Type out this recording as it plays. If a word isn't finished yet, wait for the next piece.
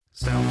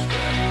Sounds good.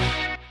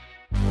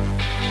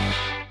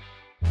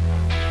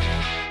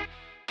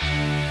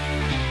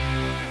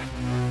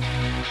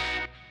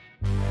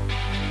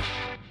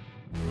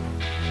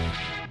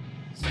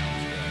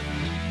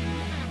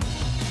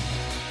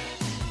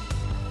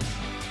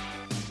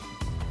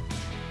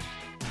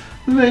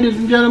 Ladies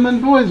and gentlemen,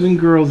 boys and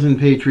girls and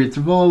patriots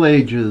of all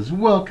ages,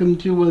 welcome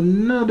to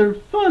another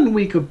fun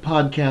week of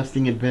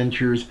podcasting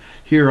adventures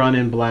here on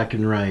In Black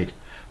and White.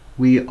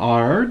 We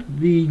are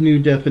the new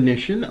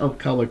definition of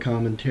color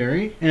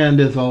commentary, and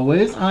as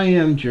always, I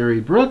am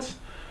Jerry Brooks,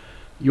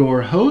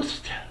 your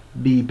host,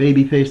 the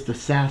baby-faced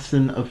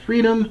assassin of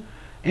freedom,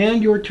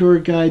 and your tour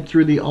guide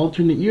through the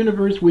alternate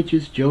universe, which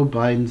is Joe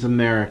Biden's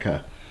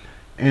America.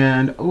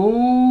 And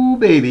oh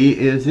baby,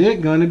 is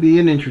it going to be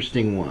an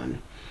interesting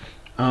one.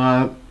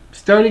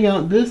 Starting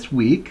out this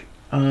week,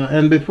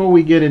 and before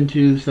we get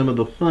into some of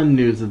the fun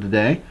news of the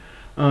day,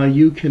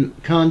 you can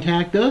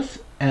contact us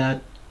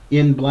at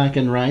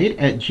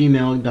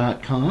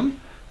inblackandwhite@gmail.com,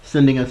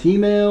 sending us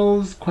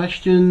emails,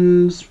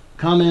 questions,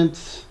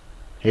 comments,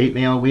 hate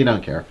mail, we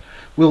don't care.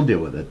 We'll deal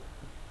with it.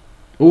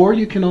 Or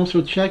you can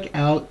also check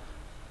out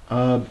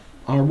our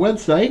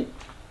website,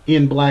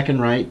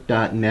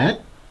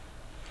 inblackandwhite.net.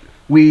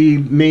 We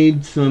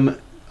made some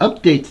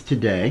updates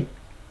today,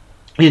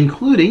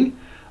 including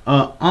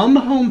on the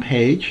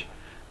homepage,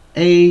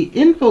 a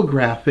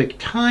infographic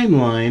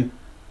timeline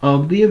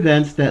of the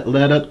events that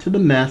led up to the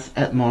mess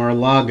at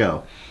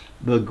Mar-a-Lago.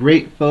 The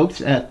great folks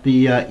at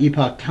the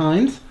Epoch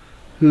Times,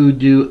 who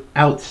do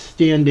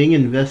outstanding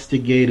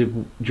investigative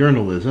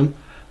journalism,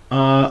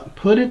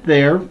 put it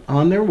there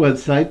on their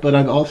website, but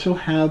I also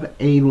have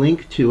a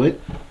link to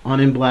it on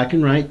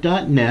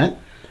inblackandwhite.net.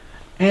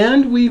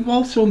 And we've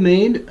also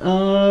made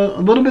a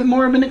little bit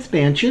more of an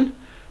expansion.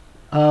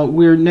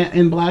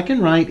 In Black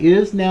and White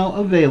is now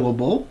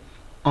available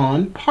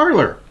on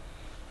Parler.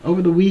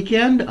 Over the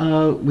weekend,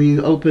 we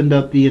opened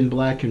up the In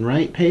Black and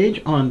White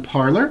page on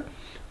Parler.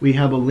 We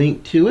have a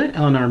link to it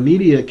on our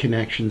media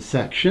connection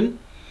section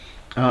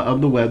of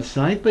the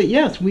website. But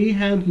yes, we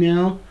have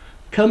now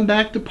come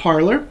back to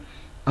Parler,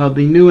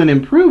 the new and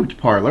improved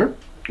Parler,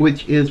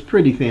 which is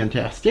pretty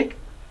fantastic.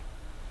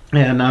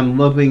 And I'm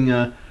loving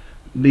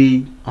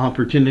the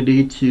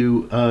opportunity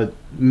to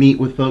meet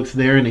with folks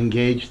there and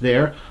engage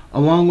there,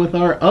 along with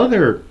our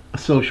other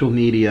social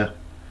media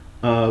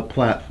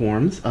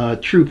platforms.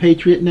 True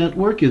Patriot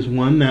Network is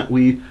one that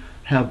we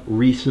have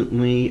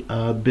recently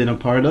been a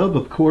part of.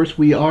 Of course,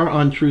 we are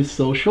on Truth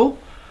Social,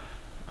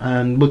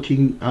 and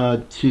looking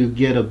to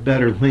get a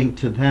better link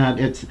to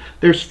that.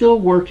 They're still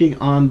working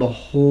on the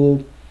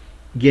whole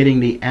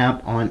getting the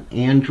app on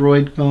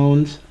Android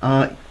phones.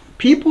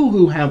 People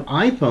who have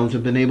iPhones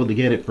have been able to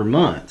get it for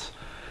months,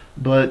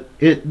 but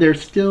they're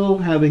still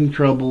having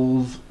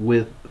troubles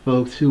with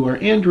folks who are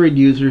Android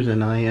users,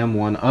 and I am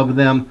one of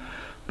them.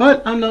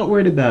 But I'm not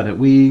worried about it.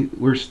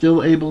 We're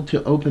still able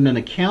to open an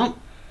account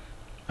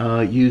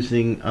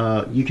using,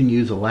 you can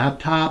use a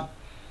laptop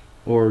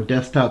or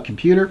desktop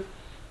computer.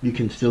 You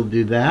can still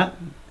do that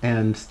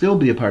and still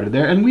be a part of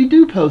there. And we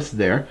do post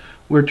there.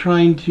 We're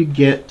trying to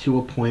get to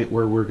a point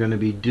where we're going to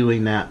be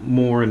doing that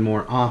more and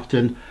more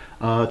often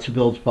to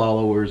build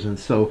followers and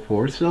so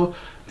forth. So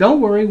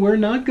don't worry, we're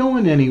not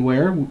going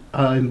anywhere.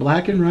 In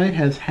Black and White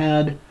has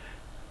had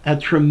a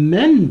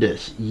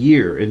tremendous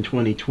year in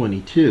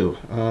 2022.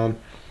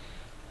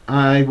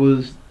 I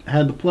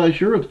had the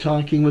pleasure of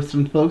talking with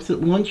some folks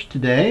at lunch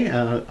today.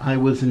 I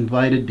was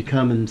invited to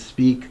come and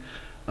speak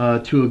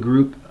to a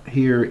group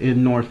here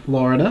in North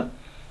Florida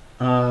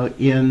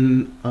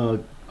in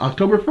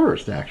October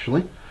 1st,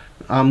 actually.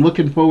 I'm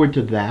looking forward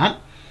to that.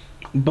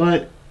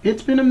 But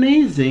it's been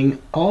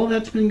amazing, all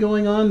that's been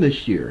going on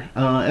this year.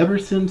 Ever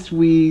since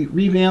we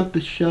revamped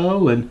the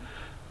show and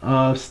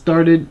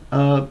started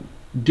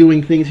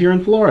doing things here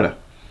in Florida.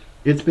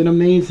 It's been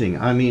amazing.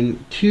 I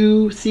mean,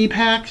 2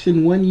 CPACs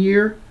in 1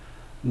 year.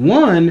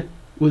 1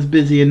 was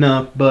busy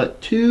enough, but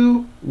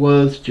 2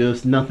 was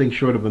just nothing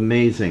short of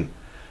amazing.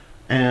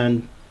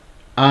 And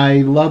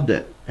I loved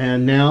it.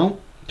 And now,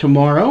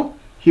 tomorrow,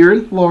 here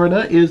in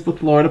Florida is the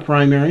Florida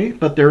primary,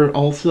 but there are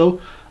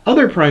also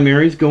other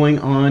primaries going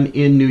on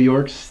in New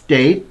York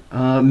State,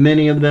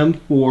 many of them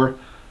for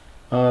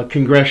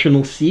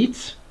congressional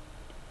seats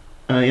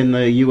in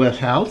the U.S.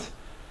 House.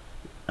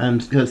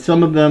 Because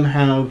some of them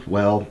have,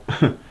 well,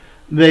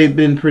 they've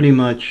been pretty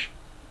much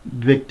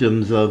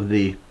victims of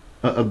the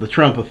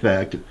Trump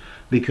effect,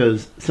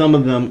 because some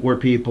of them were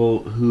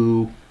people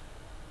who,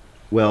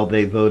 well,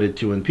 they voted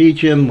to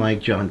impeach him,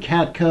 like John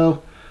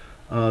Katko.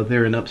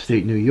 They're in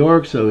upstate New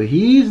York, so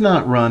he's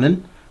not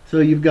running.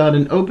 So you've got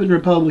an open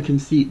Republican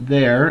seat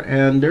there,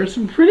 and there's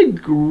some pretty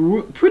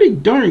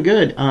darn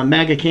good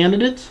MAGA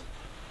candidates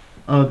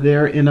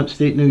there in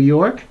upstate New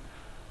York.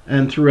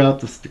 And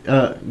throughout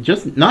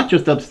not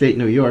just upstate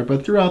New York,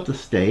 but throughout the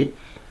state.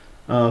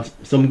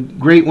 Some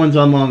great ones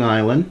on Long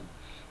Island.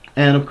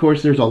 And of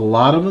course, there's a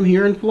lot of them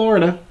here in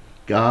Florida.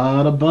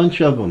 Got a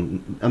bunch of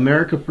them.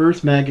 America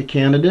First MAGA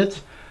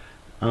candidates.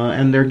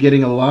 And they're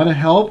getting a lot of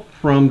help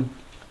from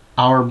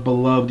our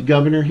beloved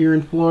governor here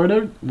in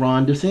Florida,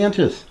 Ron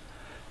DeSantis.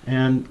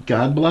 And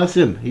God bless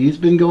him. He's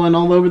been going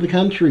all over the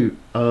country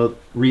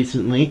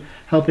recently,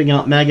 helping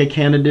out MAGA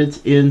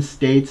candidates in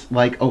states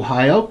like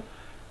Ohio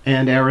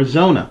and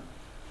Arizona.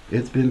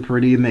 It's been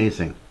pretty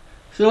amazing.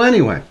 So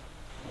anyway,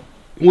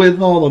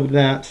 with all of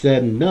that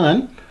said and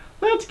done,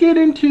 let's get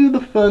into the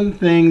fun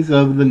things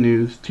of the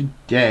news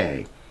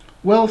today.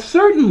 Well,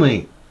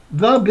 certainly,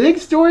 the big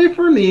story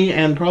for me,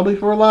 and probably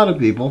for a lot of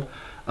people,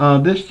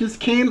 this just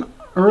came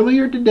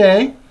earlier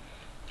today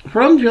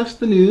from Just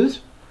the News.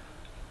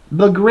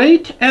 The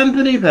great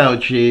Anthony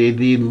Fauci,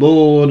 the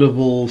lord of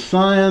all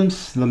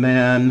science, the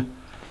man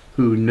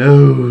who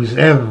knows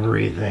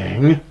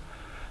everything,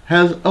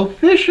 has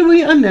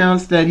officially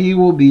announced that he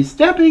will be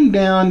stepping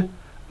down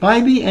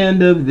by the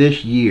end of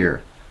this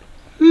year.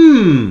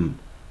 Can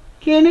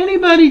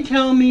anybody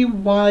tell me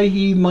why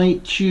he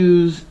might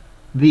choose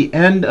the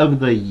end of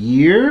the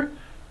year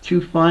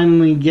to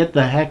finally get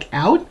the heck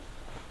out?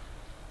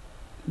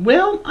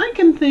 Well, I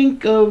can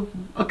think of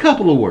a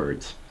couple of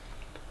words.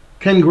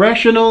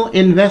 Congressional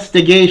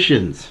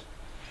investigations.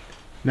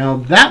 Now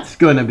that's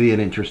going to be an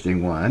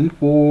interesting one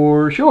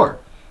for sure.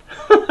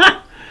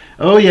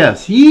 Oh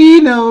yes, he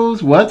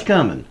knows what's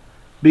coming.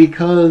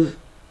 Because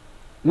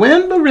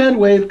when the red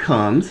wave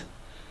comes,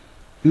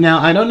 now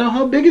I don't know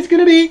how big it's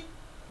going to be.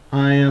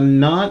 I am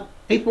not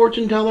a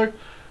fortune teller.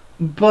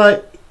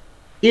 But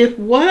if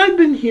what I've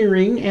been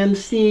hearing and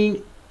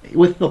seeing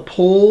with the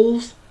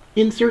polls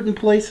in certain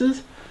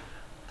places,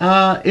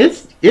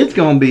 it's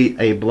going to be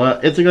a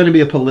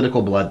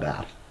political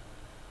bloodbath.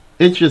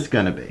 It's just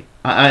going to be.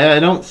 I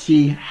don't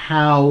see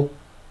how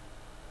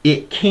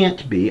it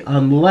can't be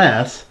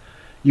unless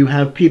you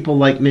have people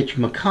like Mitch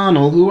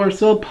McConnell who are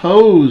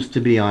supposed to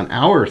be on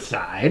our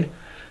side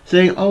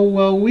saying, "Oh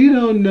well, we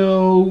don't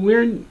know.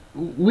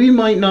 We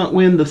might not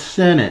win the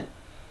Senate."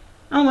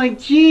 I'm like,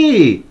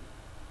 "Gee,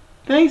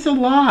 thanks a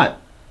lot.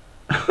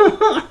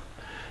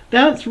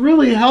 That's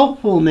really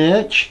helpful,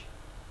 Mitch.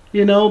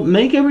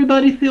 Make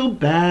everybody feel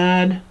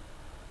bad,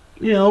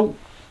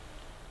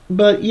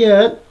 but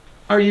yet,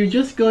 are you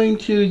just going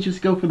to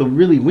just go for the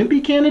really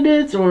wimpy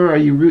candidates, or are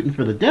you rooting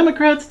for the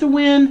Democrats to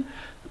win?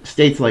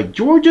 States like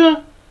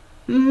Georgia,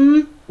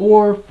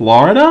 or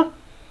Florida?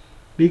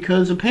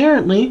 Because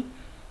apparently,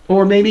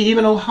 or maybe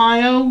even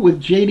Ohio with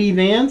J.D.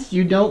 Vance,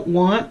 you don't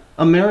want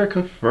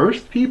America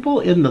First people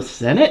in the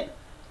Senate?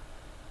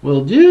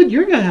 Well, dude,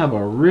 you're going to have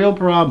a real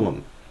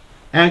problem.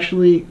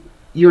 Actually,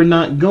 you're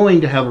not going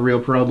to have a real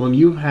problem.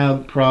 You've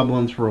had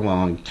problems for a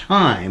long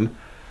time.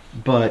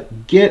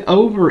 But get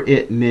over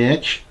it,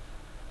 Mitch.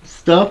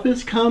 Stuff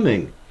is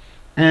coming.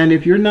 And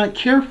if you're not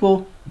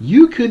careful,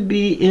 you could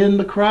be in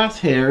the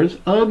crosshairs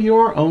of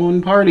your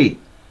own party.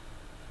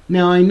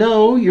 Now, I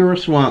know you're a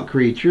swamp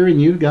creature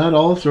and you've got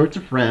all sorts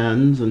of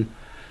friends and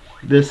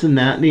this and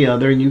that and the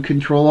other, and you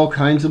control all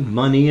kinds of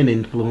money and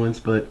influence,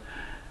 but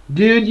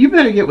dude, you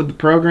better get with the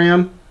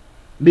program.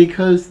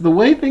 Because the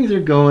way things are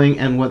going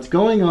and what's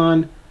going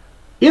on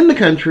in the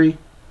country,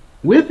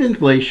 with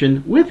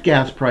inflation, with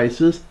gas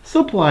prices,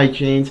 supply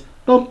chains,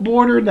 the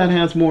border that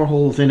has more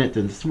holes in it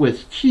than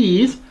Swiss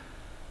cheese,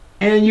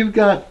 and you've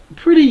got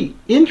pretty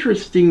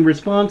interesting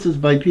responses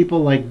by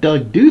people like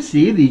Doug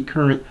Ducey, the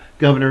current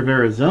governor of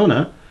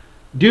Arizona,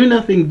 Do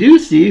Nothing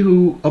Ducey,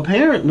 who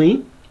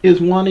apparently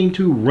is wanting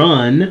to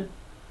run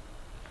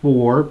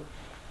for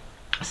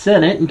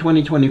Senate in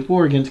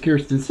 2024 against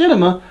Kyrsten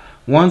Sinema,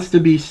 wants to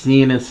be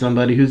seen as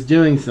somebody who's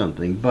doing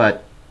something.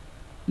 But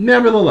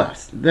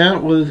nevertheless,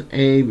 that was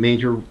a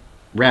major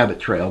rabbit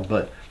trail.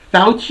 But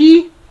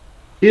Fauci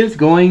is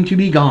going to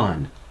be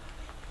gone.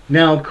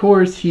 Now, of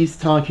course, he's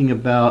talking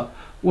about,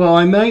 well,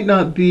 I might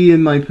not be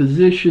in my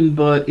position,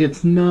 but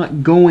it's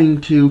not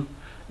going to,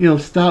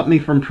 stop me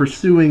from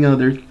pursuing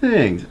other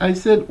things. I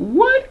said,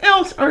 what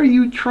else are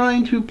you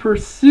trying to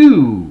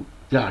pursue,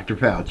 Dr.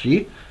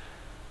 Fauci?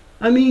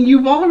 I mean,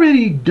 you've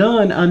already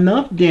done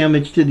enough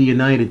damage to the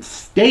United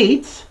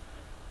States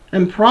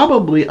and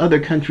probably other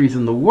countries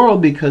in the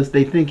world because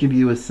they think of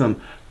you as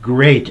some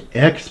great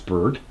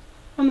expert.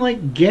 I'm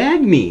like,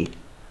 gag me.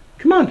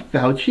 Come on,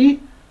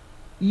 Fauci.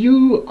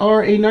 You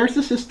are a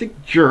narcissistic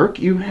jerk.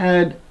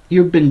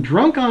 You've been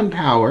drunk on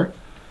power.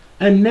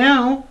 And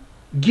now,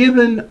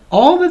 given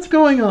all that's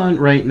going on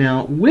right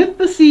now with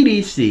the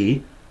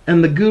CDC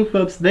and the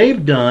goof-ups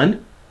they've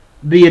done,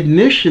 the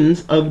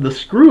admissions of the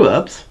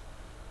screw-ups,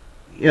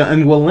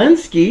 and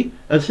Walensky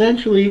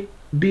essentially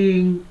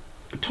being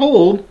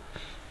told,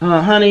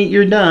 honey,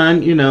 you're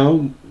done,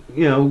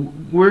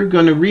 we're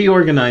going to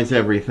reorganize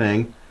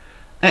everything.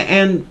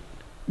 And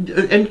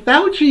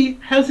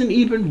Fauci hasn't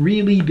even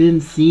really been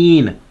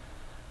seen.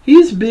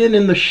 He's been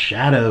in the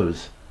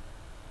shadows.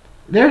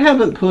 They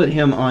haven't put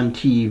him on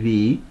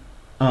TV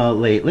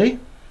lately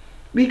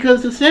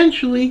because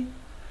essentially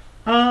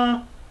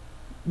the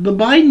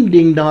Biden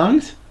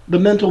ding-dongs, the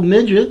mental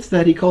midgets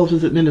that he calls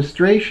his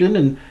administration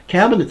and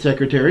cabinet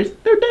secretaries,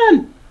 they're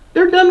done.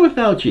 They're done with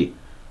Fauci.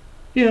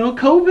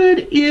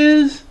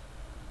 COVID's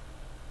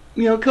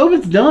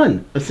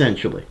done,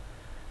 essentially.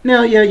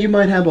 Now, yeah, you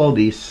might have all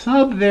these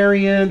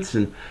subvariants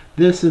and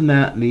this and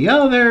that and the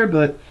other,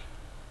 but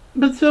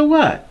so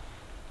what?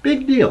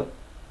 Big deal.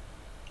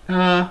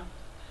 Uh,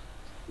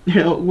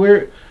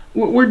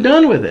 we're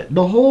done with it.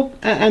 The whole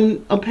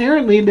and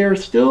apparently there are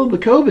still the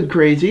COVID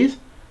crazies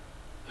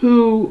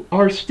who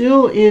are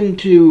still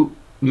into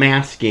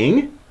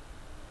masking,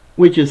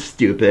 which is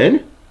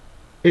stupid.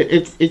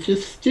 It's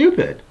just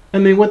stupid. I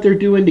mean, what they're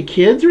doing to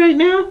kids right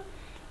now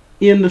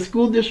in the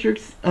school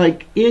districts,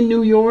 like in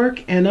New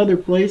York and other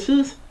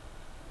places,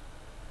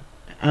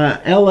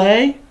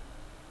 L.A.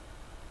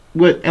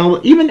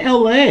 Even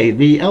L.A.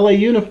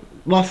 The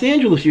Los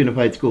Angeles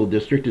Unified School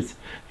District is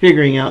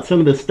figuring out some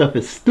of this stuff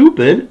is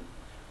stupid.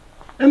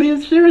 I mean,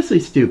 it's seriously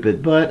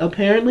stupid. But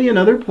apparently, in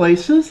other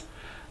places,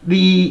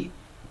 the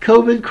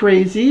COVID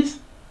crazies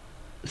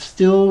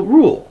still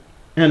rule,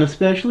 and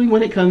especially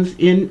when it comes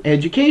in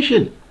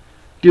education,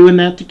 doing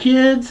that to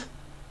kids.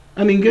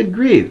 I mean, good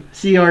grief.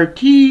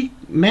 CRT,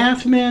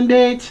 mask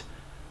mandates,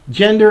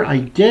 gender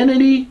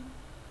identity,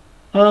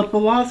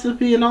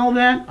 philosophy and all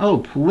that. Oh,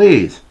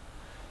 please.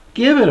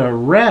 Give it a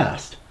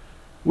rest.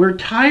 We're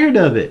tired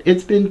of it.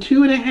 It's been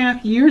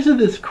 2.5 years of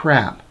this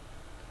crap.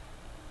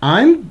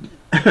 I've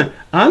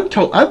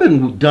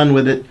been done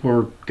with it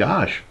for,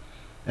 gosh,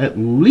 at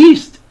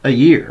least a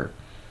year.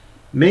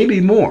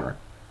 Maybe more.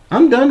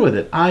 I'm done with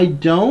it. I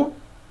don't,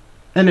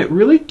 and it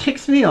really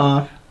ticks me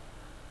off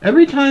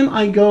every time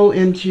I go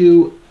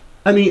into,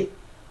 a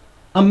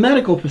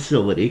medical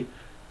facility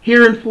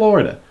here in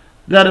Florida,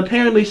 that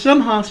apparently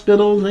some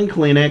hospitals and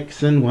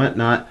clinics and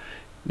whatnot,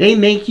 they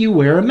make you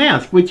wear a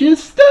mask, which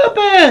is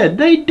stupid.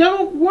 They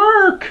don't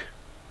work.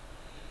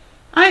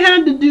 I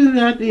had to do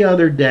that the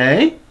other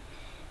day.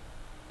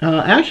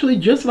 Actually,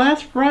 just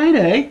last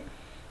Friday,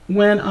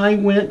 when I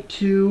went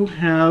to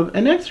have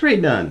an x-ray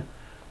done.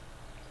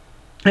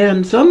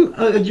 And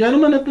a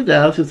gentleman at the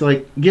desk is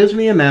like, gives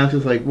me a mask.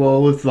 It's like,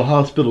 well, it's the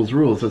hospital's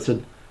rules. I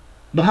said,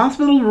 the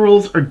hospital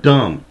rules are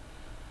dumb.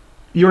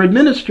 Your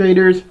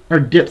administrators are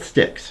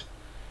dipsticks.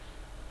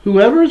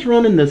 Whoever's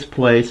running this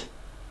place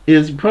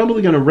is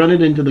probably going to run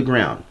it into the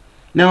ground.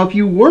 Now, if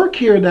you work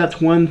here, that's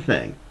one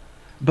thing.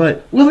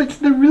 But, well, it's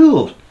the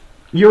rules.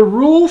 Your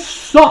rules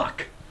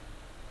suck.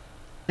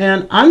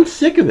 And I'm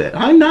sick of it.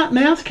 I'm not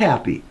mask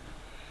happy.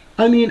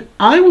 I mean,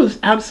 I was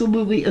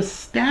absolutely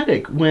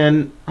ecstatic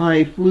when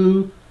I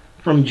flew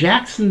from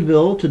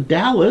Jacksonville to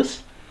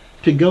Dallas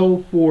to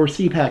go for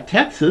CPAC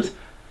Texas.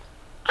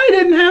 I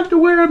didn't have to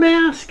wear a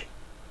mask.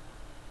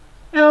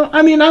 Now,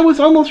 I mean, I was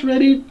almost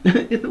ready.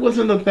 If it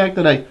wasn't the fact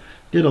that I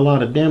did a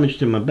lot of damage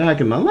to my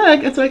back and my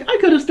leg, it's like I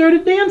could have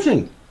started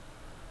dancing.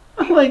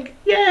 I'm like,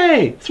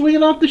 yay,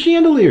 swinging off the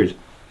chandeliers.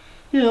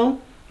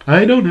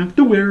 I don't have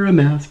to wear a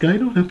mask. I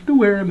don't have to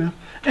wear a mask.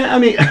 I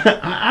mean,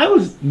 I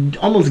was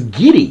almost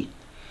giddy.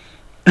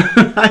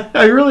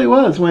 I really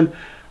was when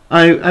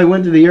I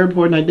went to the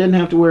airport and I didn't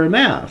have to wear a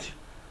mask.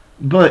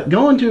 But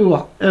going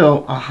to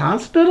a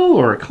hospital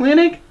or a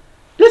clinic,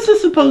 this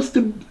is supposed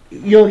to,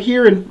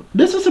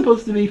 this is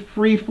supposed to be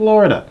free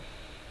Florida,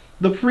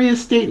 the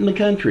freest state in the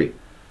country.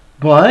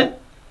 But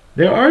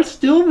there are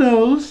still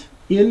those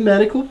in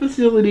medical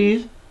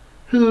facilities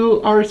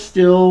who are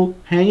still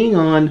hanging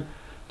on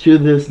to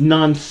this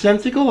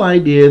nonsensical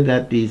idea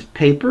that these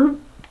paper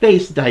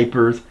face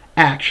diapers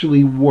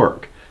actually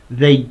work.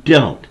 They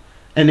don't.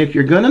 And if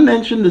you're going to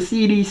mention the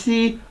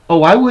CDC,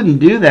 I wouldn't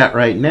do that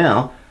right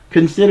now,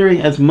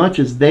 considering as much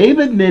as they've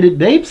admitted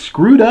they've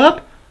screwed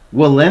up,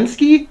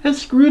 Walensky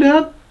has screwed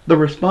up the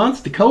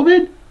response to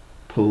COVID.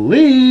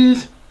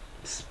 Please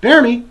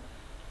spare me.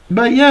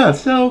 But yeah,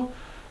 so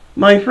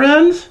my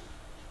friends,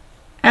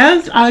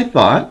 as I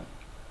thought,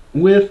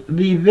 with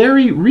the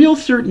very real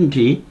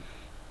certainty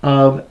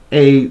of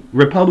a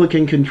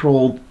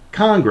Republican-controlled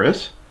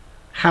Congress,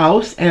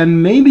 House,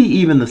 and maybe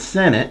even the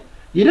Senate,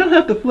 you don't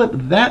have to flip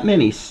that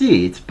many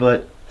seats,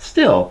 but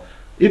still,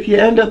 if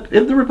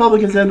the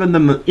Republicans end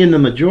up in the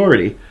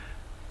majority,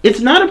 it's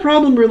not a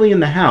problem really in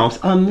the House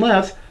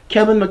unless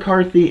Kevin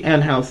McCarthy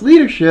and House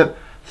leadership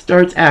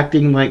starts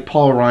acting like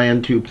Paul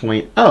Ryan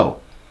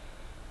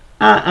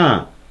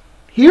 2.0.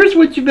 Here's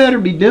what you better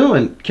be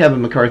doing,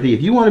 Kevin McCarthy,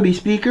 if you want to be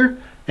Speaker,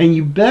 and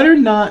you better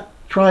not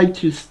try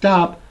to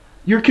stop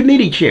your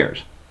committee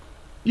chairs.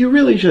 You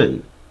really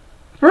shouldn't.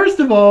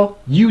 First of all,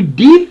 you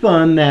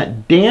defund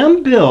that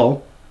damn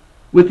bill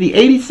with the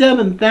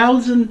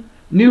 87,000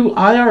 new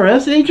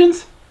IRS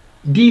agents.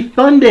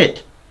 Defund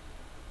it.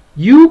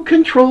 You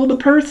control the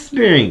purse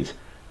strings.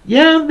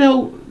 Yeah,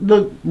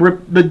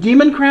 the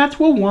Democrats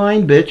will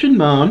whine, bitch, and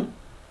moan,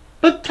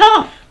 but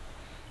tough.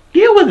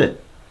 Deal with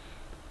it.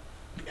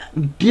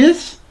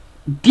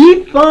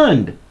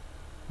 Defund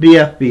the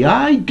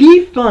FBI,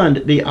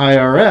 defund the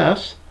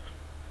IRS,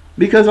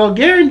 because I'll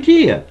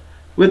guarantee you,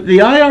 with the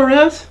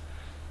IRS,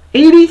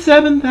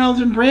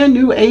 87,000 brand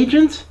new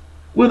agents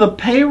with a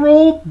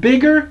payroll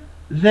bigger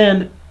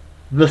than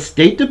the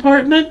State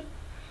Department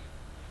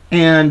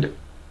and,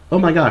 oh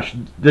my gosh,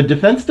 the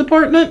Defense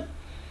Department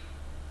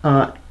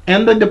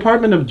and the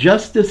Department of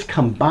Justice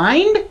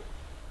combined?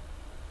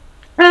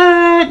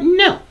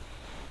 No.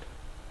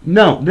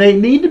 No, they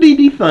need to be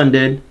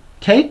defunded.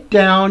 Take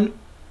down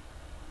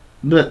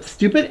the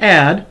stupid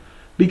ad,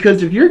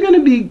 because if you're going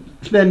to be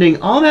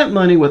spending all that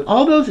money with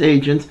all those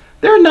agents,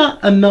 there are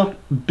not enough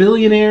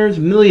billionaires,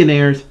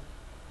 millionaires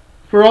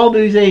for all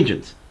these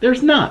agents.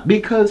 There's not,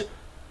 because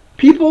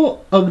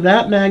people of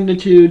that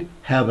magnitude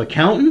have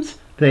accountants,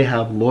 they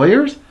have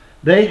lawyers,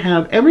 they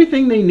have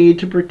everything they need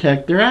to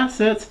protect their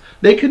assets.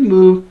 They could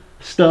move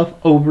stuff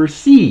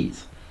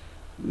overseas,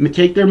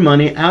 take their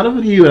money out of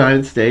the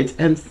United States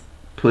and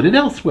put it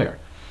elsewhere.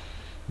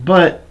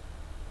 But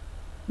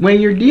when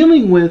you're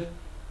dealing with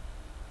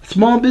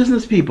small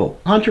business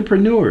people,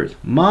 entrepreneurs,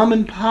 mom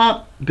and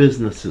pop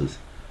businesses,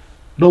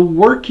 the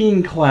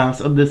working class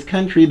of this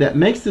country that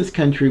makes this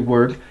country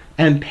work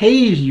and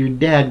pays your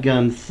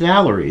dadgum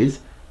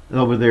salaries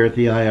over there at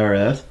the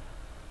IRS,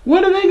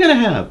 what are they going to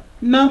have?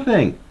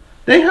 Nothing.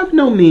 They have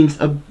no means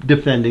of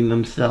defending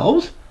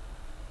themselves.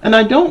 And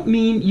I don't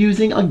mean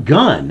using a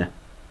gun.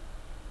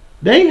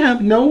 They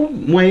have no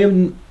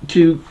way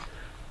to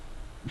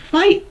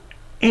fight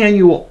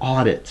annual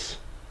audits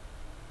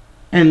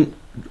and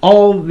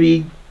all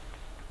the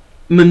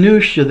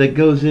minutia that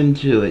goes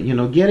into it. You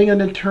know, getting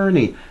an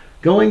attorney,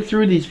 going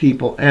through these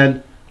people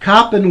and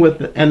copping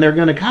with it, and they're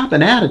going to cop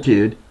an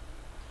attitude.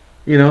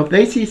 You know, if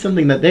they see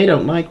something that they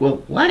don't like, well,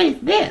 what is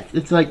this?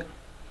 It's like,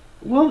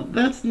 well,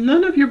 that's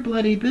none of your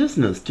bloody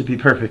business, to be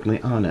perfectly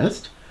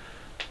honest.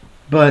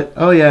 But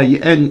oh yeah,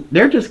 and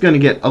they're just going to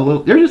get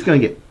they're just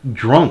going to get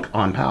drunk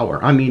on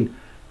power. I mean,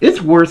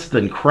 it's worse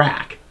than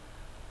crack.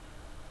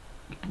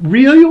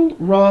 Real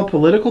raw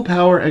political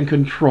power and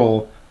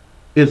control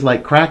is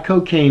like crack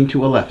cocaine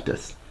to a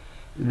leftist.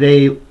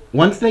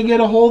 Once they get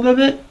a hold of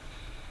it,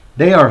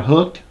 they are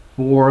hooked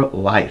for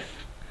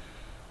life.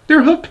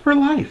 They're hooked for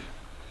life.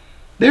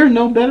 They're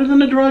no better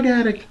than a drug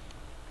addict.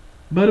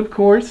 But of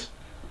course,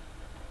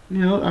 you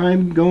know,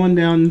 I'm going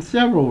down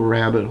several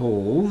rabbit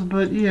holes,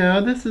 but yeah,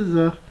 this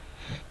is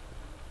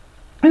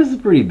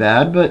pretty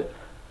bad. But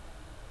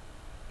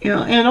you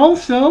know, and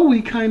also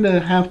we kind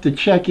of have to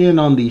check in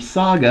on the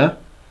saga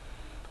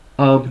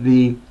of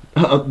the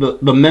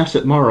mess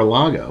at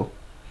Mar-a-Lago.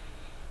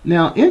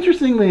 Now,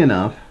 interestingly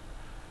enough,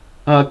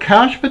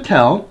 Kash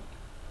Patel,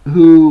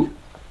 who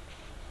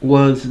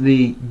was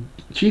the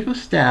chief of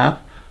staff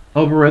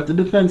over at the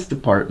Defense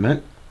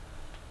Department,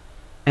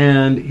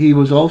 and he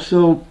was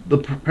also the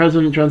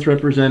President Trump's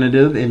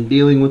representative in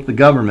dealing with the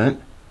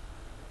government.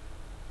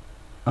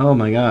 Oh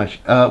my gosh,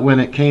 when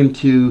it came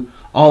to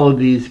all of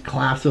these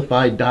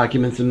classified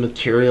documents and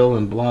material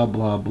and blah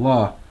blah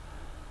blah.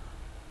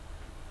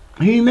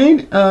 He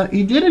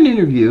did an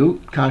interview,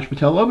 Kash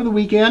Patel, over the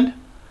weekend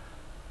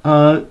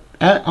on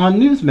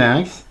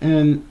Newsmax,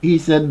 and he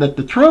said that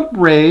the Trump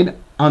raid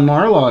on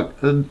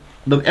Mar-a-Lago,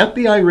 the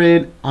FBI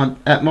raid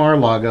at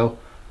Mar-a-Lago,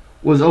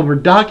 was over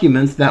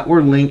documents that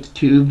were linked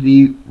to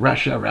the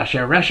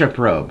Russia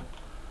probe.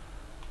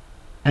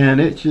 And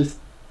it's just,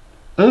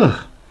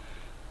 ugh.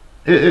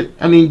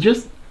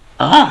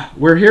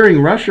 We're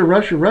hearing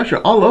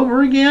Russia all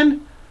over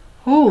again?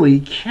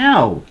 Holy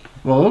cow,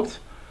 folks.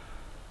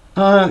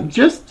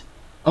 Just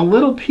a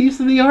little piece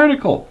of the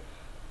article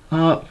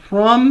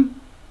from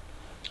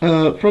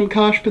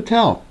Kash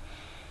Patel.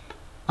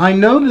 I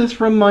know this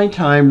from my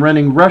time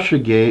running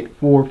Russiagate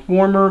for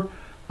former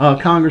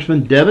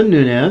Congressman Devin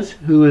Nunes,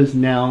 who is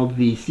now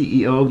the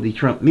CEO of the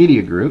Trump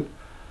Media Group.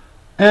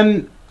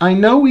 And I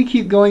know we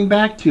keep going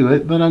back to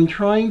it, but I'm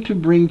trying to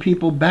bring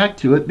people back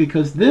to it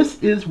because this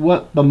is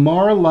what the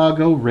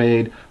Mar-a-Lago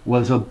raid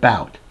was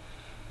about.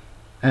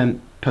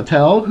 And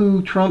Patel,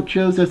 who Trump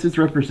chose as his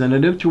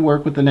representative to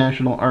work with the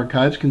National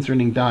Archives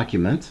concerning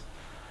documents,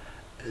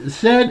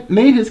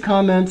 made his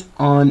comments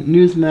on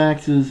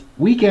Newsmax's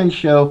weekend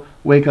show,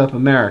 Wake Up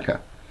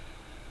America.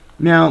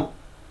 Now,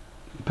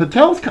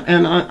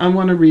 and I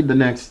want to read the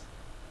next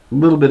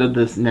little bit of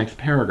this next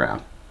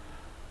paragraph.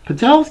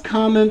 Patel's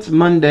comments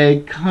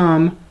Monday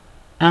come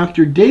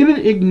after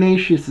David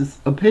Ignatius'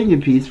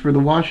 opinion piece for the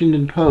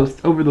Washington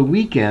Post over the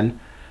weekend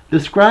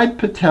described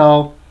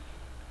Patel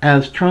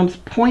as Trump's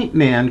point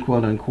man,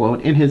 quote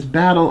unquote, in his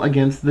battle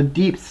against the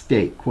deep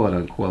state, quote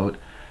unquote,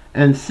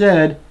 and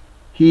said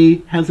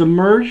he has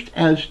emerged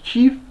as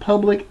chief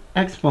public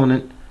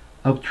exponent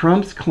of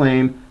Trump's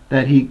claim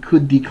that he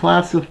could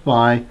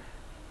declassify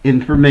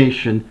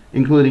information,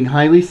 including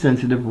highly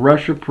sensitive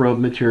Russia probe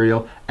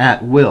material,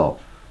 at will.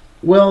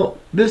 Well,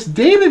 this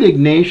David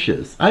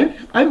Ignatius,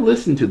 I've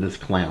listened to this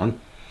clown,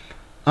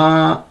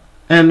 and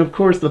of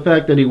course the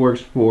fact that he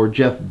works for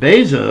Jeff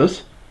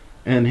Bezos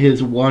and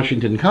his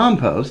Washington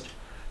Compost.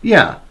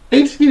 Yeah,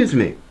 excuse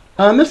me,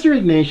 Mr.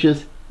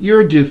 Ignatius,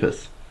 you're a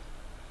doofus.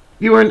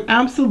 You are an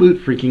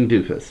absolute freaking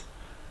doofus.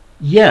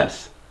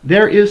 Yes,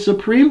 there is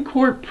Supreme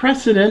Court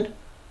precedent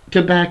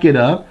to back it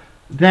up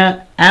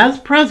that as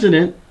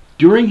president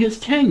during his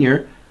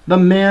tenure, the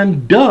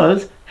man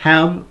does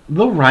have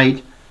the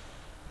right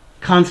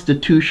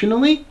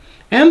constitutionally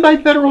and by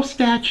federal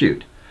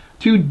statute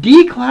to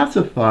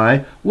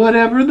declassify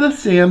whatever the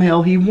Sam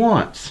hell he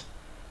wants.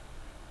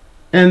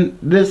 And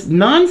this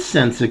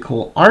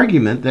nonsensical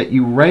argument that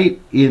you write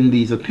in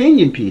these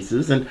opinion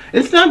pieces, and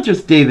it's not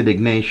just David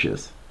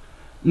Ignatius.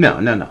 No.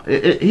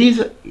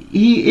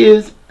 He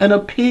is an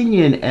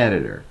opinion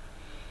editor.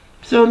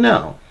 So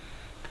no.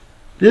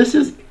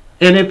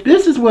 And if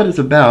this is what it's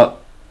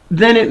about,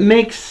 then it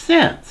makes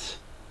sense.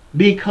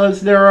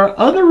 Because there are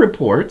other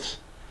reports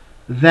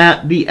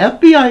that the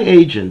FBI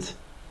agents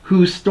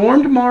who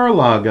stormed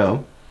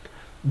Mar-a-Lago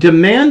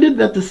demanded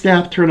that the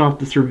staff turn off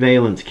the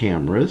surveillance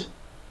cameras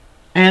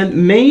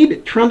and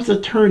made Trump's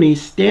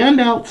attorneys stand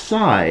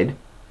outside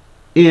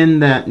in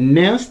that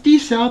nasty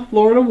South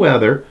Florida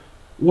weather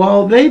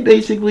while they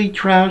basically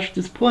trashed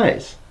his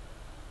place.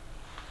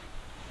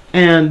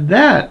 And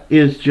that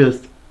is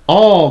just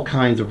all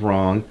kinds of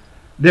wrong.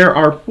 There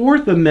are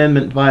Fourth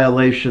Amendment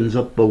violations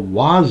up the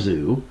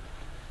wazoo.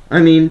 I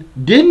mean,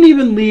 didn't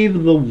even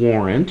leave the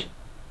warrant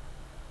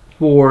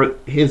for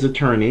his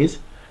attorneys,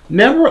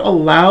 never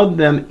allowed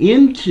them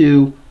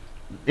into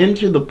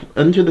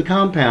the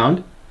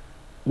compound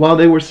while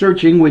they were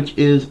searching, which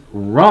is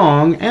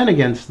wrong and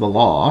against the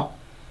law.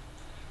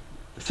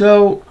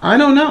 So, I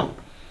don't know.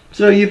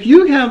 So if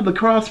you have the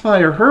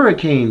Crossfire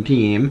Hurricane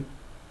team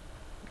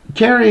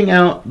carrying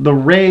out the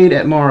raid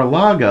at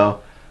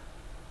Mar-a-Lago,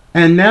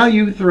 and now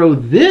you throw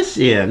this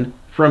in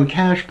from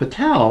Kash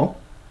Patel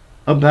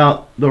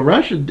about the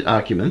Russia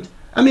documents,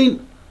 I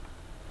mean,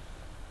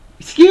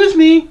 excuse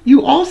me,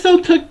 you also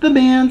took the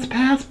man's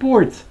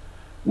passports,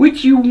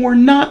 which you were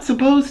not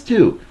supposed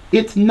to.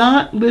 It's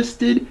not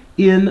listed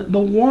in the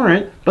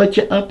warrant, but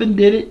you up and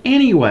did it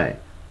anyway.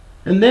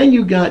 And then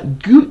you got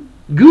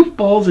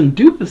goofballs and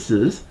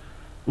doofuses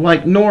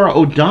like Nora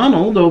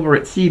O'Donnell over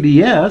at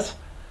CBS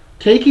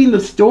taking the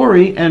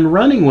story and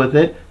running with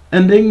it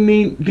and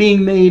then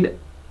being made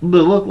to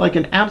look like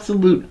an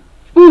absolute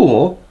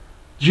fool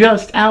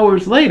just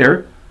hours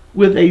later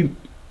with a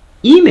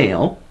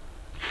email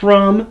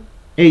from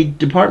a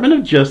Department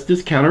of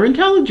Justice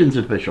counterintelligence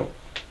official.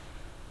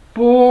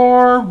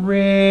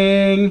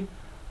 Boring.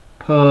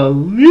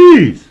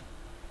 Please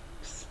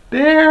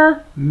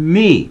spare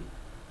me.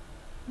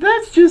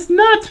 That's just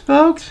nuts,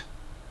 folks.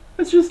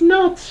 That's just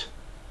nuts.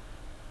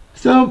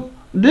 So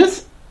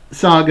this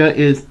saga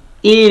is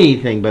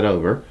anything but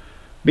over,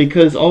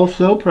 because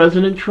also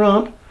President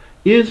Trump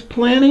is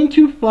planning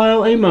to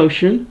file a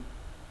motion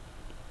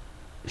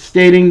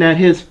stating that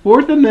his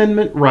Fourth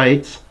Amendment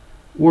rights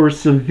were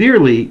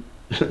severely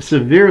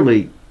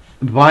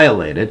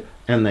violated,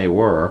 and they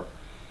were.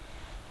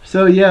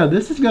 So yeah,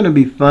 this is going to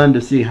be fun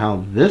to see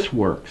how this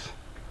works.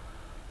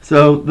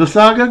 So the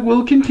saga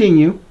will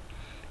continue,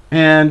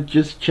 and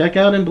just check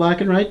out in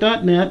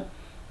blackandwhite.net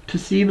to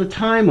see the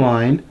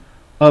timeline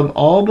of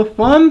all the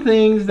fun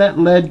things that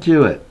led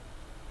to it.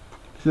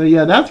 So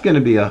yeah, that's going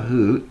to be a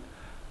hoot.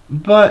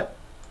 But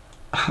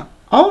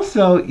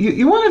also,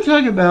 you want to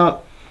talk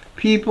about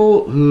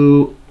people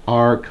who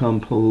are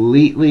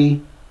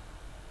completely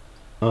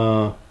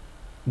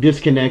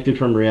disconnected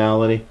from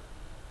reality,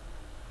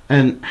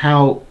 and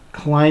how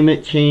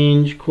climate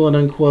change, quote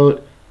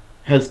unquote,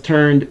 has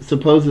turned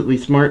supposedly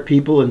smart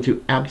people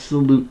into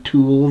absolute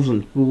tools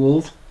and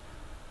fools.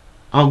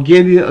 I'll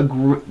give you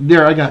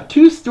I got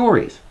two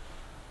stories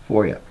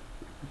for you.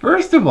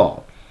 First of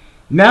all,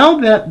 now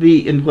that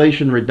the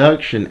Inflation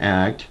Reduction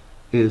Act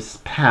is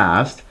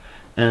passed,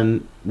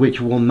 and which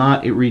will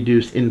not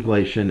reduce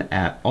inflation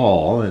at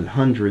all, and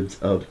hundreds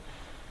of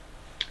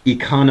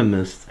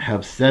economists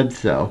have said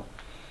so,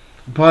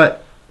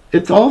 but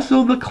it's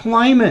also the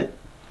climate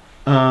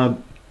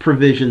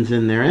provisions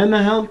in there, and the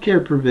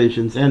healthcare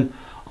provisions, and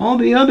all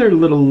the other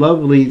little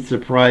lovely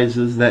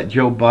surprises that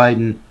Joe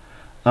Biden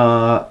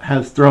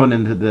has thrown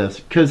into this.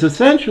 Because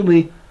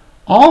essentially,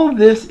 all of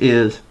this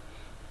is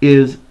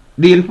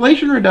the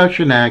Inflation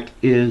Reduction Act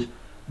is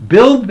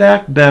Build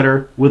Back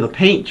Better with a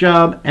paint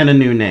job and a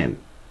new name.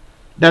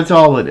 That's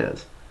all it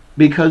is.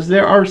 Because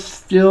there are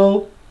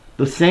still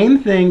the same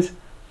things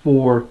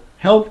for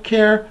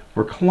healthcare,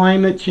 for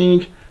climate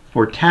change,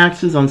 for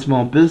taxes on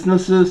small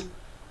businesses.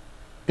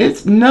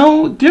 It's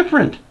no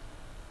different.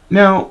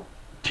 Now,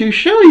 to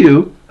show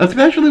you,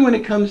 especially when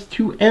it comes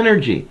to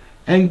energy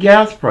and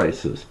gas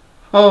prices,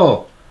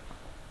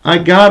 I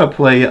gotta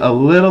play a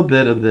little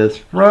bit of this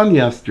from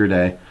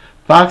yesterday.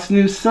 Fox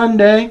News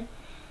Sunday,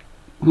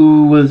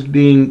 who was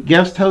being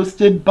guest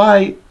hosted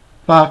by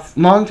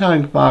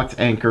longtime Fox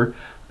anchor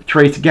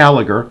Trace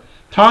Gallagher,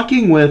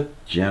 talking with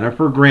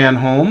Jennifer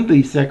Granholm,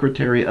 the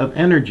Secretary of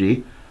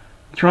Energy,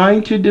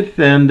 trying to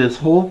defend this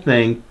whole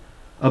thing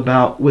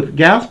about with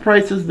gas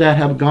prices that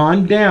have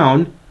gone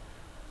down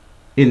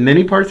in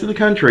many parts of the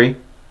country,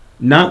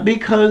 not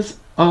because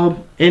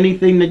of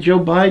anything that Joe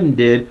Biden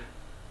did,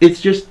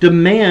 it's just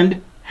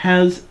demand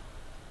has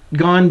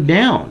gone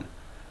down.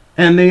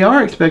 And they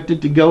are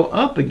expected to go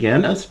up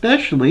again,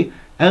 especially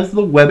as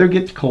the weather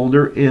gets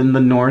colder in the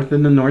north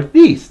and the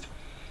northeast.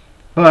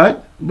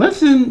 But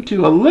listen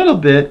to a little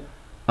bit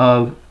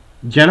of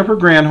Jennifer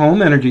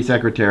Granholm, Energy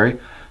Secretary,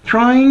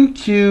 trying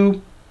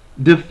to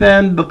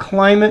defend the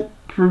climate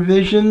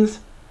provisions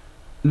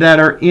that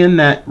are in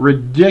that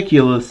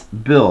ridiculous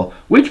bill,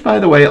 which, by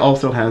the way,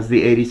 also has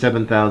the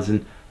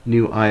 87,000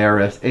 new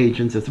IRS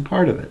agents as a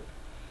part of it.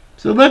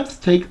 So let's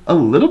take a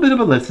little bit of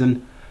a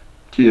listen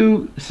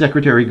to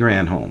Secretary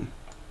Granholm.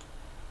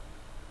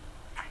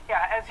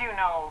 Yeah, as you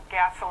know,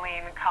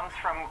 gasoline comes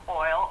from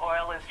oil.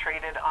 Oil is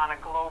traded on a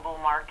global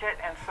market,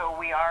 and so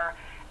we are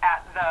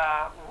at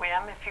the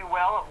whim, if you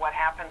will, of what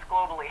happens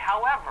globally.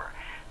 However,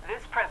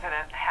 this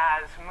president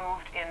has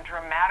moved in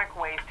dramatic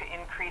ways to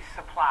increase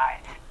supply.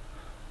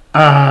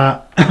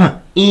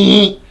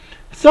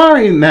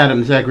 Sorry,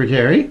 Madam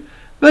Secretary,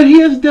 but he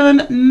has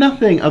done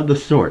nothing of the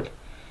sort.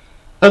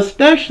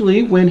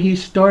 Especially when he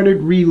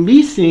started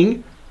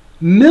releasing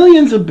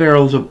millions of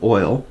barrels of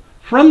oil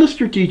from the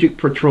Strategic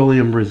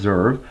Petroleum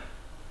Reserve,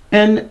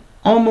 and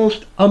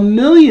almost 1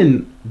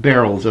 million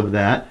barrels of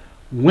that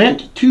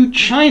went to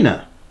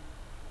China.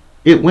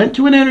 It went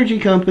to an energy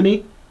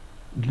company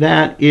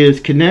that is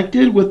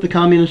connected with the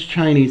Communist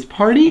Chinese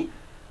Party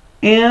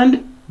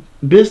and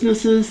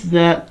businesses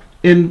that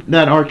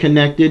are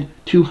connected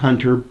to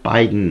Hunter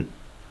Biden.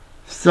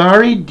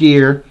 Sorry,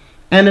 dear.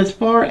 And as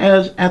far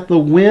as at the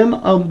whim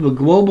of the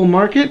global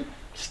market,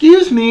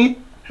 excuse me,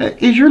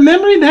 is your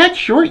memory that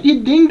short,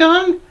 you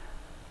ding-dong?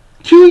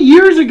 2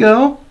 years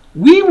ago,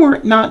 we were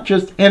not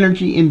just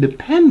energy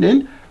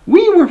independent,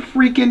 we were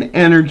freaking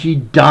energy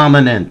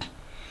dominant.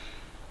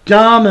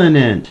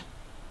 Dominant.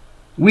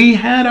 We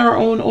had our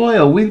own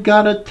oil. We've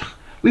got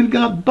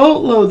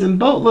boatloads and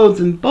boatloads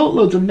and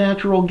boatloads of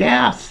natural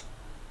gas.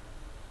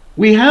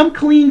 We have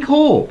clean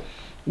coal.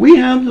 We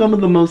have some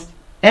of the most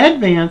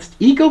advanced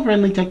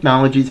eco-friendly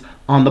technologies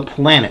on the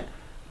planet.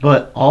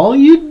 But all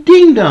you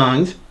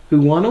ding-dongs who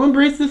want to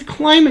embrace this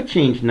climate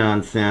change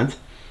nonsense,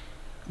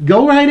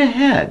 go right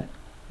ahead.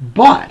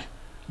 But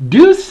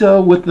do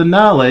so with the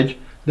knowledge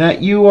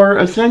that you are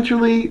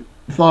essentially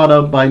thought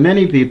of by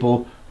many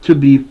people to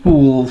be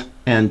fools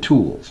and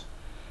tools.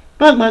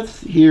 But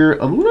let's hear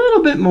a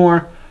little bit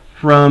more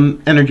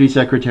from Energy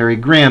Secretary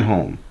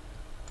Granholm.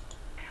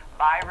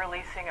 By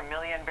releasing 1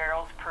 million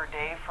barrels per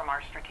day from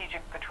our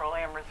Strategic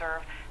Petroleum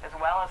Reserve, as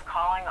well as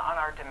calling on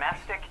our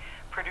domestic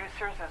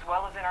producers as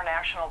well as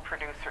international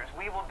producers,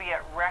 we will be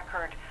at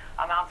record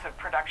amounts of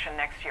production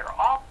next year.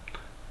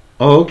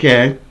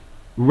 Okay.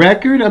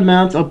 Record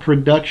amounts of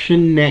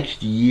production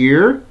next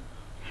year?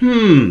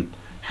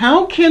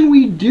 How can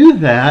we do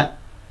that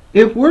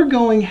if we're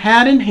going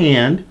hand in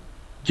hand,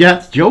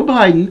 that's Joe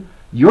Biden,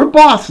 your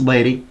boss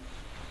lady,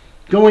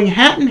 going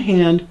hand in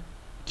hand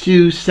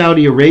to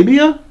Saudi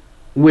Arabia,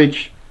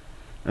 which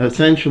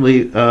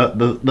essentially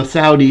the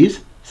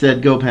Saudis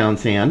said go pound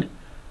sand.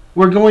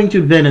 We're going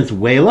to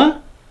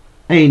Venezuela,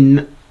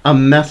 a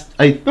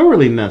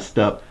thoroughly messed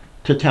up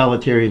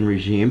totalitarian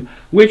regime,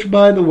 which,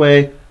 by the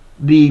way,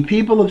 the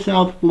people of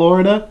South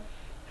Florida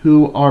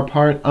who are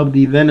part of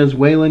the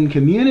Venezuelan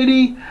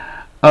community,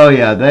 oh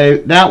yeah,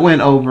 that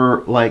went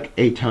over like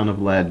a ton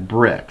of lead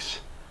bricks.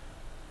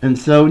 And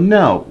so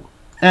no.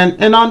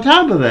 And on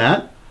top of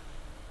that,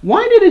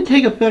 why did it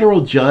take a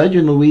federal judge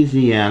in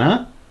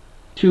Louisiana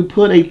to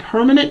put a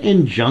permanent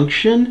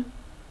injunction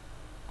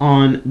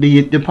on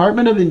the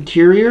Department of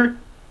Interior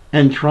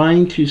and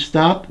trying to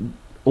stop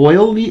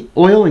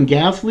oil and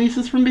gas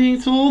leases from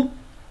being sold?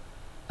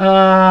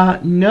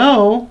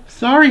 No.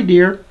 Sorry,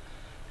 dear.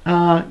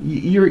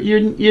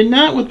 You're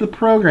not with the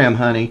program,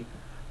 honey.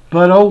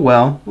 But oh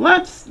well.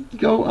 Let's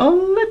go a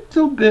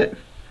little bit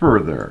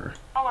further.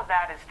 All of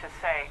that is to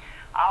say,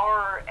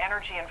 our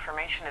Energy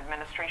Information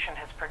Administration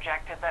has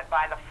projected that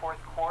by the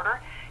fourth quarter,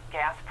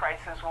 gas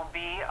prices will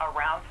be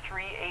around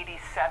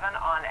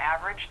 $3.87 on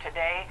average.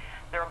 Today,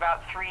 they're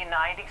about $3.78.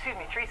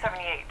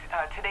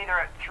 Today they're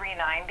at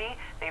 $3.90.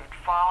 They've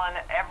fallen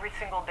every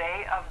single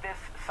day of this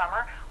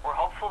summer. We're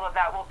hopeful that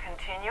that will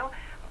continue.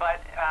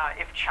 But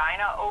if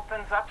China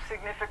opens up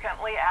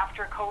significantly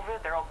after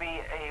COVID, there will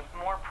be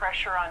more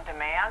pressure on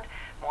demand.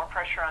 More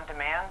pressure on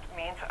demand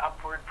means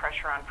upward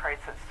pressure on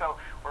prices. So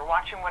we're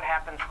watching what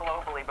happens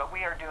globally, but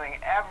we are doing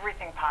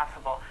everything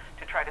possible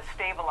to try to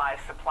stabilize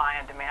supply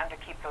and demand to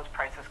keep those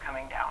prices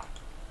coming down.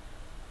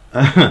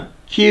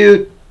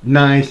 Cute,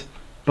 nice,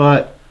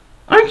 but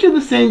aren't you the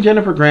same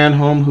Jennifer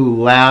Granholm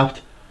who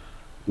laughed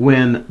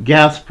when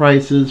gas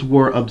prices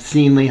were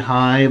obscenely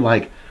high,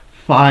 like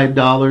 $5,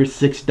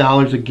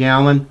 $6 a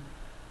gallon?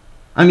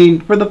 I mean,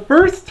 for the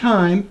first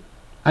time,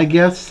 I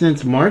guess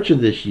since March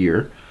of this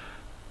year,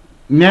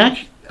 in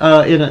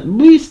at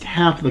least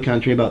half the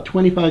country, about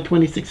 25,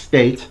 26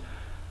 states,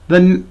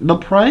 the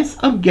price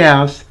of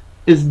gas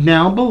is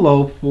now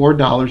below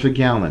 $4 a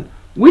gallon,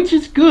 which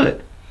is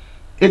good.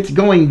 It's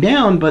going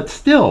down, but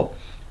still,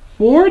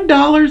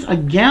 $4 a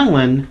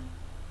gallon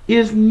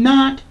is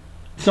not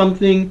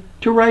something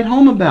to write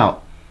home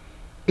about.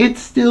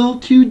 It's still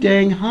too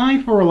dang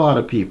high for a lot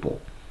of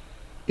people.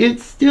 It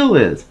still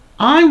is.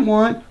 I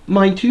want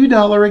my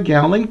 $2 a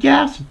gallon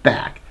gas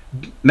back,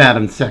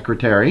 Madam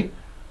Secretary.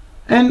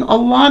 And a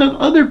lot of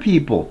other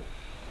people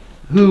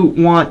who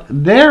want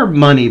their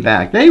money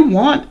back. They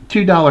want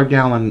 $2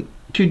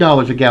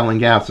 a gallon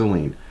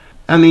gasoline.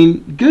 I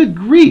mean, good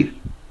grief.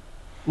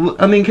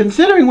 I mean,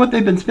 considering what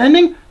they've been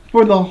spending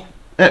for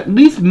at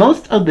least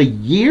most of the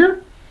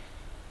year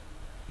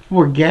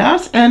for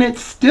gas, and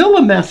it's still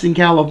a mess in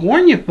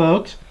California,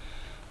 folks.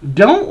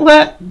 Don't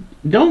let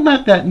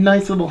that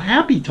nice little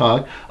happy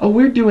talk, oh,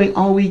 we're doing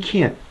all we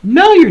can.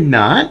 No, you're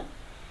not.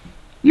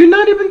 You're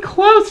not even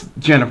close,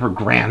 Jennifer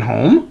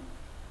Granholm.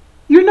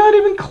 You're not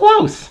even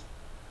close.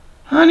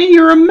 Honey,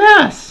 you're a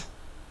mess.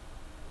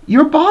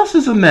 Your boss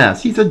is a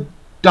mess. He's a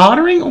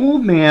doddering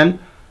old man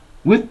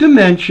with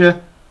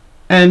dementia,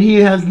 and he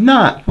has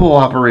not full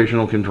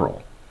operational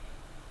control.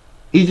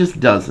 He just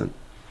doesn't.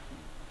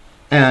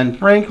 And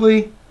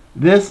frankly,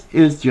 this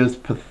is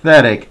just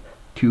pathetic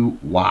to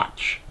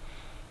watch.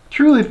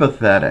 Truly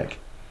pathetic.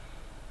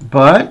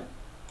 But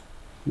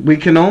we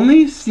can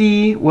only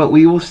see what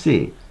we will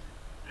see.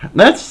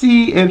 Let's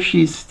see if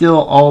she's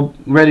still all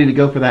ready to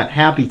go for that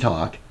happy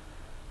talk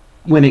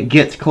when it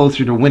gets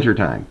closer to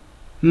wintertime.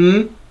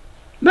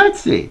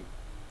 Let's see.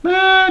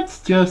 Let's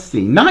just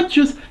see. Not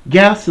just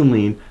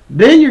gasoline.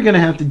 Then you're going to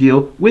have to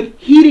deal with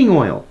heating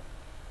oil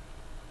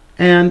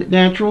and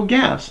natural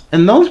gas.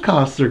 And those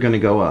costs are going to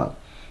go up.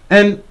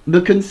 And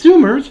the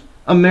consumers,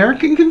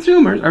 American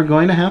consumers, are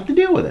going to have to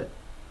deal with it.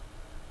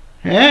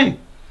 Hey,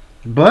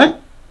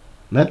 but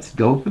let's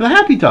go for the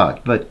happy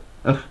talk. But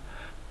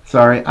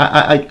sorry,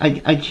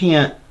 I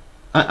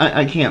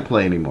can't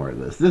play any more of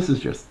this. This is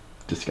just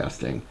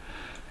disgusting.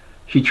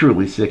 She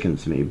truly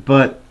sickens me.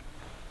 But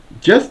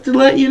just to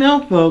let you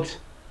know, folks,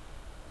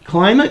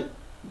 climate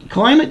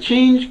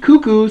change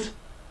cuckoos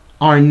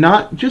are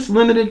not just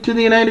limited to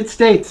the United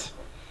States.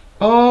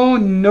 Oh,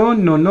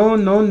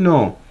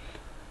 no.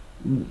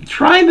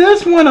 Try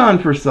this one on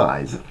for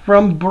size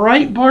from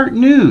Breitbart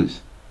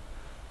News.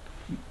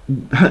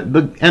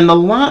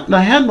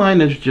 The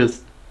headline is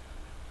just,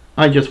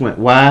 I just went,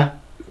 why?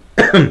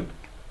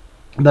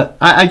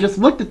 I just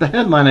looked at the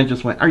headline, I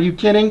just went, are you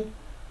kidding?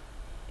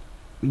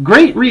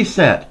 Great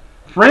Reset.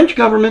 French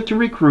government to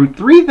recruit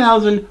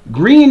 3,000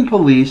 green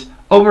police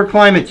over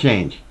climate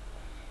change.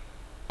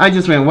 I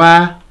just went,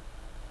 why?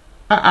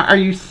 Are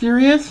you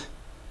serious?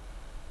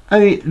 I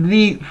mean,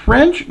 the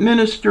French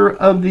Minister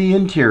of the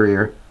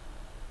Interior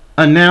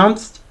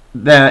announced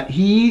that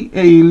he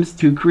aims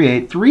to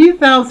create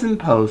 3,000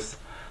 posts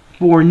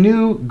for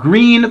new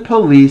green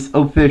police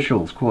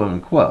officials, quote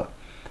unquote.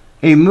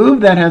 A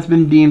move that has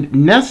been deemed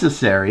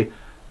necessary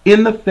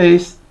in the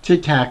face to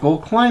tackle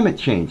climate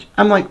change.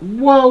 I'm like,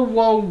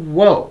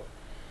 whoa.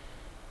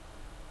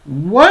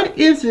 What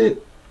is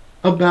it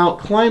about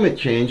climate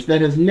change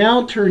that has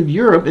now turned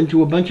Europe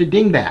into a bunch of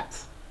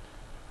dingbats?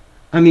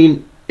 I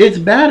mean, it's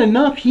bad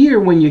enough here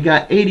when you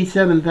got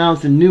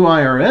 87,000 new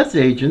IRS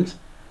agents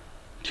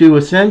to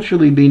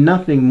essentially be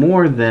nothing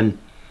more than,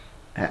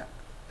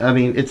 I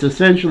mean, it's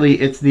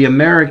the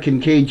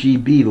American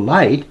KGB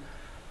light.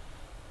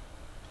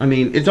 I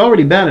mean, it's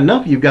already bad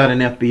enough you've got an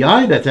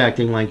FBI that's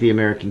acting like the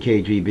American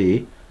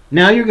KGB.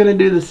 Now you're going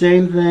to do the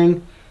same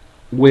thing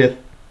with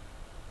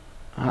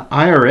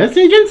IRS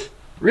agents?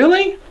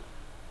 Really?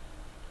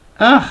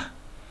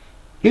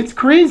 It's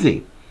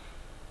crazy.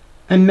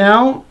 And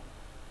now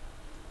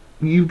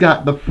you've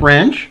got the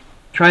French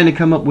trying to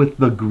come up with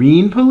the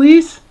green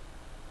police.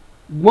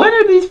 What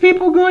are these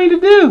people going to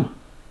do?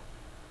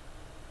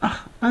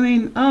 I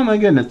mean, oh my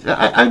goodness.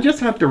 I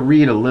just have to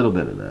read a little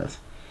bit of this.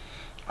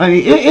 I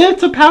mean,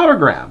 it's a power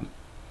grab,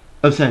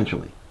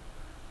 essentially.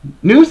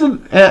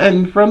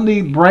 And from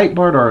the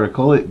Breitbart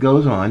article, it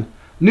goes on,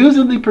 news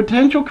of the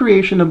potential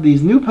creation of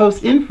these new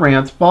posts in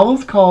France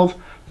follows calls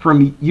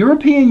from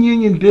European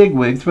Union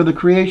bigwigs for the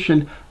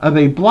creation of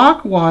a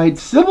bloc-wide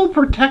civil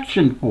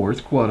protection force,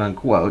 quote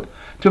unquote,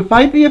 to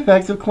fight the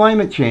effects of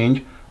climate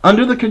change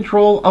under the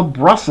control of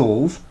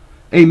Brussels,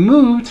 a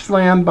move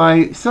slammed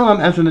by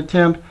some as an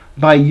attempt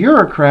by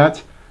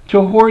Eurocrats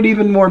to hoard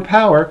even more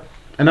power.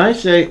 And I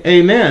say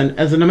amen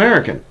as an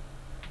American.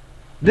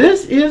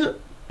 This is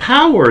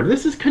power.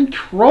 This is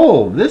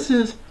control. This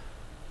is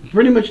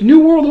pretty much New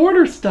World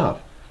Order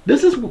stuff.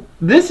 This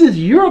is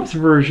Europe's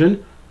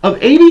version of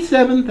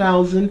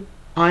 87,000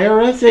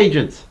 IRS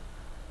agents.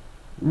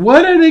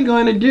 What are they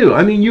going to do?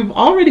 I mean, you've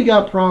already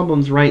got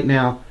problems right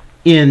now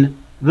in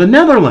the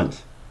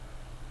Netherlands.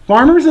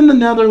 Farmers in the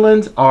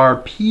Netherlands are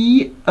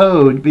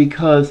PO'd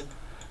because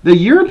the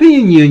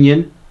European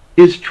Union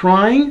is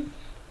trying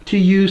to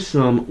use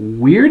some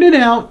weirded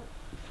out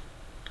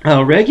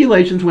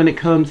regulations when it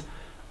comes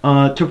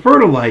to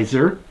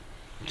fertilizer,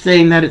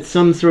 saying that it's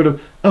some sort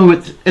of,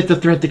 it's a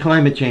threat to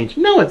climate change.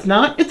 No, it's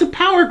not. It's a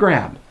power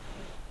grab.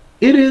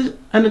 It is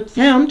an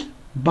attempt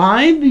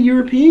by the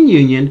European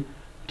Union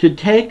to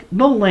take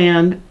the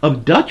land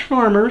of Dutch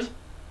farmers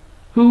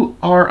who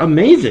are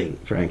amazing,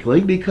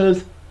 frankly,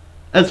 because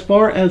as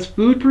far as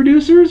food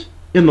producers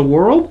in the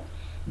world,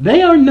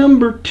 they are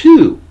number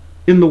 2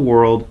 in the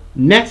world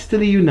next to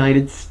the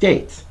United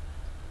States.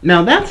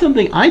 Now, that's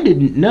something I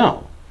didn't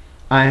know,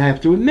 I have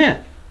to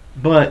admit.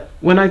 But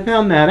when I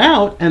found that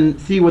out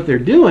and see what they're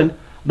doing,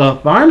 the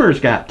farmers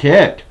got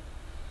ticked.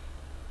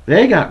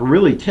 They got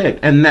really ticked.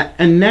 And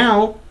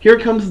now, here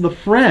comes the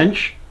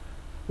French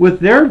with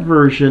their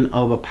version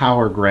of a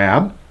power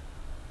grab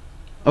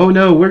oh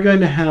no, we're going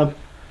to have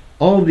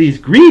all these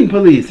green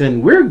police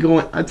and we're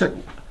going. It's like,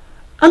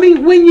 I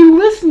mean, when you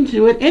listen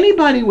to it,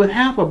 anybody with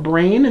half a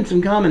brain and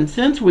some common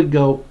sense would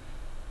go,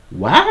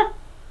 what?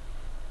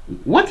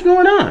 What's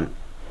going on?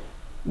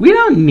 We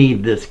don't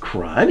need this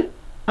crud.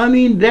 I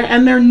mean,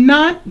 they're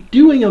not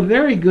doing a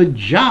very good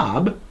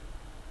job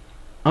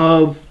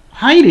of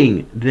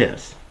hiding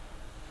this.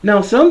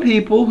 Now, some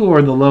people who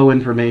are the low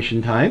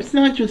information types,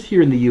 not just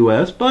here in the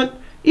US, but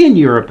in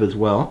Europe as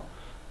well,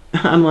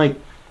 I'm like,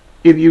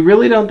 if you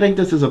really don't think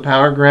this is a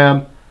power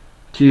grab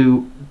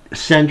to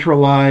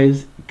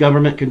centralize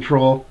government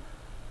control,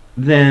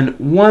 then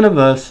one of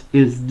us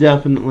is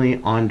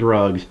definitely on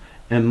drugs,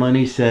 and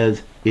money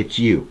says it's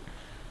you.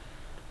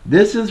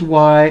 This is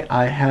why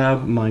I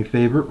have my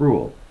favorite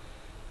rule.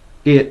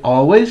 It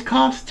always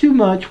costs too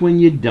much when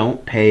you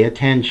don't pay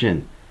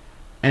attention.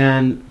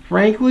 And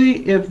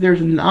frankly, if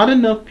there's not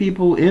enough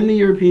people in the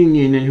European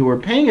Union who are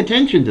paying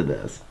attention to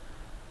this,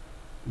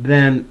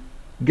 then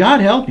God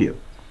help you.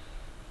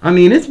 I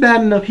mean, it's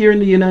bad enough here in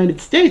the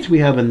United States we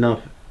have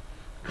enough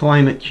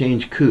climate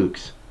change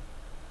kooks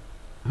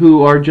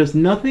who are just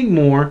nothing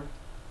more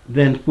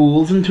than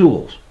fools and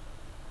tools.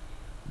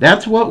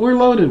 That's what we're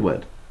loaded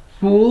with.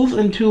 Fools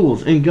and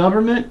tools in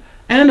government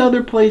and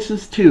other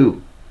places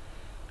too,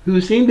 who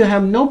seem to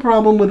have no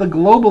problem with a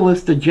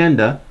globalist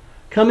agenda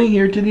coming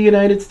here to the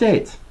United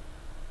States.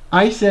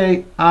 I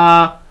say,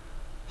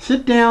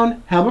 sit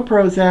down, have a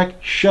Prozac,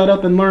 shut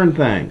up and learn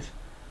things.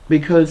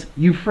 Because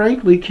you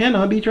frankly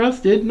cannot be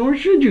trusted, nor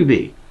should you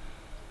be.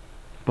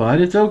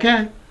 But it's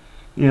okay.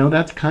 You know,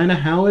 that's kind of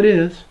how it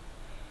is.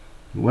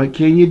 What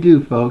can you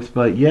do, folks?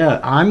 But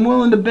yeah, I'm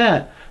willing to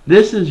bet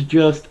this is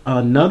just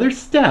another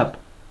step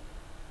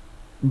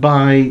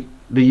by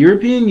the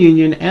European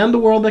Union and the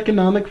World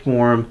Economic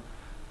Forum,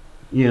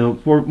 you know,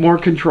 for more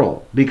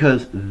control,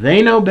 because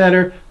they know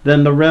better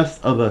than the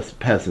rest of us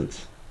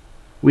peasants.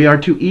 We are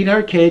to eat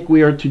our cake,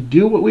 we are to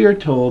do what we are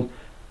told,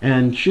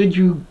 and should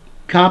you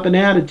cop an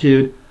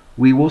attitude,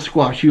 we will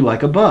squash you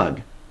like a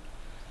bug.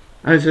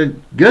 I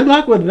said, good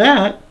luck with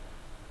that.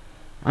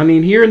 I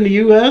mean, here in the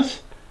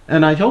US,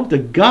 and I hope to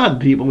God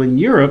people in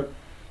Europe,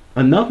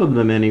 enough of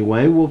them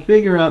anyway, will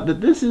figure out that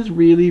this is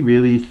really,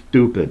 really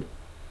stupid.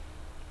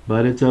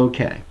 But it's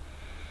okay.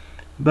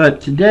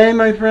 But today,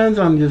 my friends,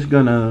 I'm just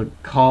going to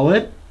call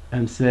it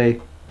and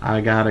say,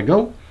 I gotta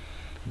go.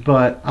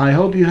 But I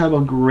hope you have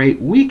a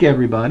great week,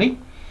 everybody.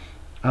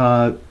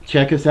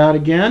 Check us out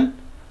again.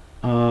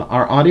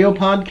 Our audio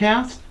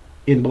podcast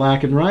in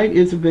black and white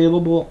is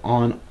available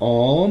on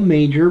all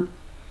major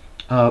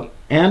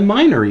and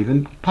minor,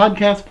 even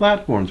podcast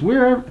platforms.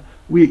 Wherever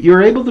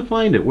you're able to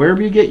find it.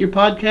 Wherever you get your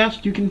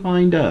podcast, you can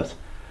find us.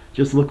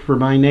 Just look for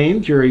my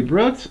name, Jerry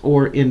Brooks,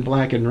 or in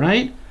black and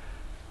white.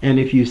 And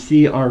if you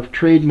see our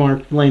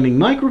trademark flaming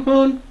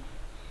microphone,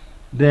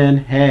 then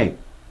hey,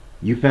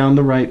 you found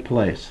the right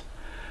place.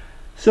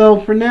 So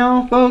for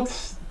now,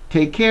 folks,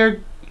 take care.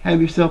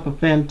 Have yourself a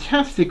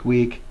fantastic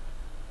week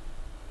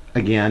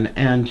again.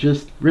 And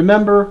just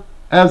remember,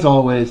 as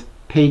always,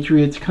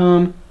 patriots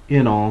come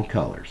in all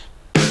colors.